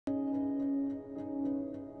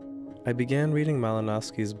I began reading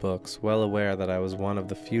Malinowski's books well aware that I was one of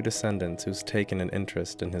the few descendants who's taken an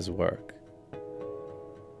interest in his work.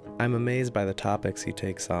 I'm amazed by the topics he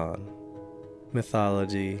takes on: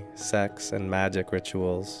 mythology, sex and magic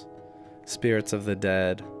rituals, spirits of the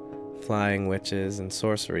dead, flying witches, and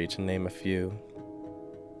sorcery, to name a few.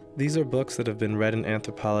 These are books that have been read in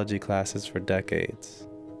anthropology classes for decades.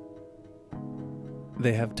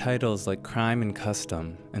 They have titles like Crime and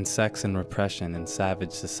Custom and Sex and Repression in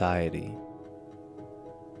Savage Society.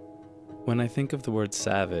 When I think of the word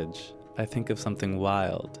savage, I think of something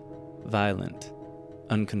wild, violent,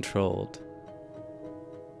 uncontrolled.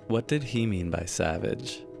 What did he mean by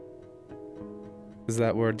savage? Is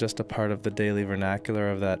that word just a part of the daily vernacular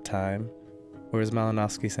of that time, or is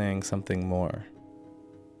Malinowski saying something more?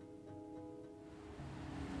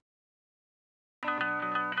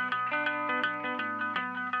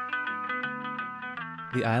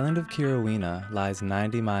 The island of Kirowina lies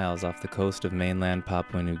 90 miles off the coast of mainland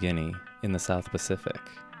Papua New Guinea in the South Pacific.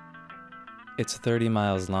 It's 30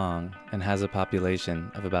 miles long and has a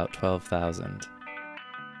population of about 12,000.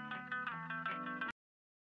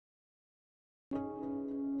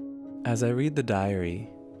 As I read the diary,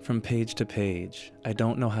 from page to page, I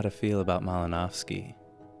don't know how to feel about Malinowski.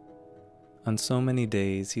 On so many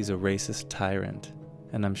days, he's a racist tyrant,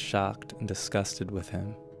 and I'm shocked and disgusted with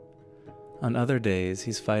him. On other days,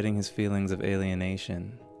 he's fighting his feelings of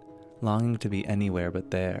alienation, longing to be anywhere but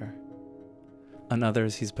there. On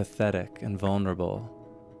others, he's pathetic and vulnerable,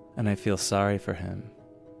 and I feel sorry for him.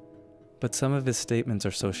 But some of his statements are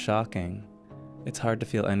so shocking, it's hard to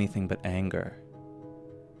feel anything but anger.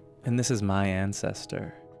 And this is my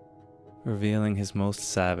ancestor, revealing his most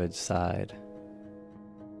savage side.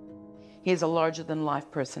 He has a larger-than-life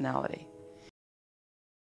personality.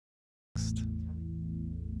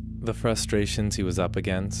 The frustrations he was up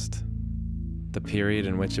against, the period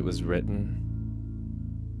in which it was written.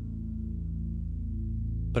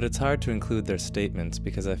 But it's hard to include their statements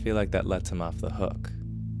because I feel like that lets him off the hook.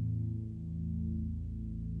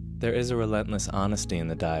 There is a relentless honesty in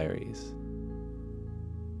the diaries.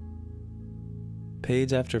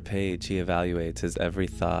 Page after page, he evaluates his every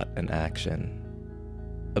thought and action,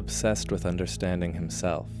 obsessed with understanding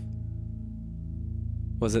himself.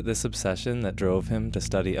 Was it this obsession that drove him to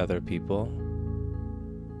study other people?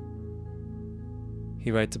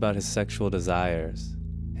 He writes about his sexual desires,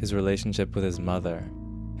 his relationship with his mother,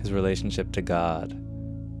 his relationship to God,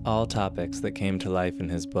 all topics that came to life in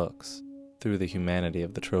his books through the humanity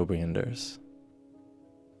of the Trobrianders.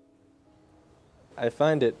 I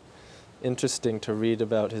find it interesting to read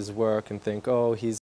about his work and think, oh, he's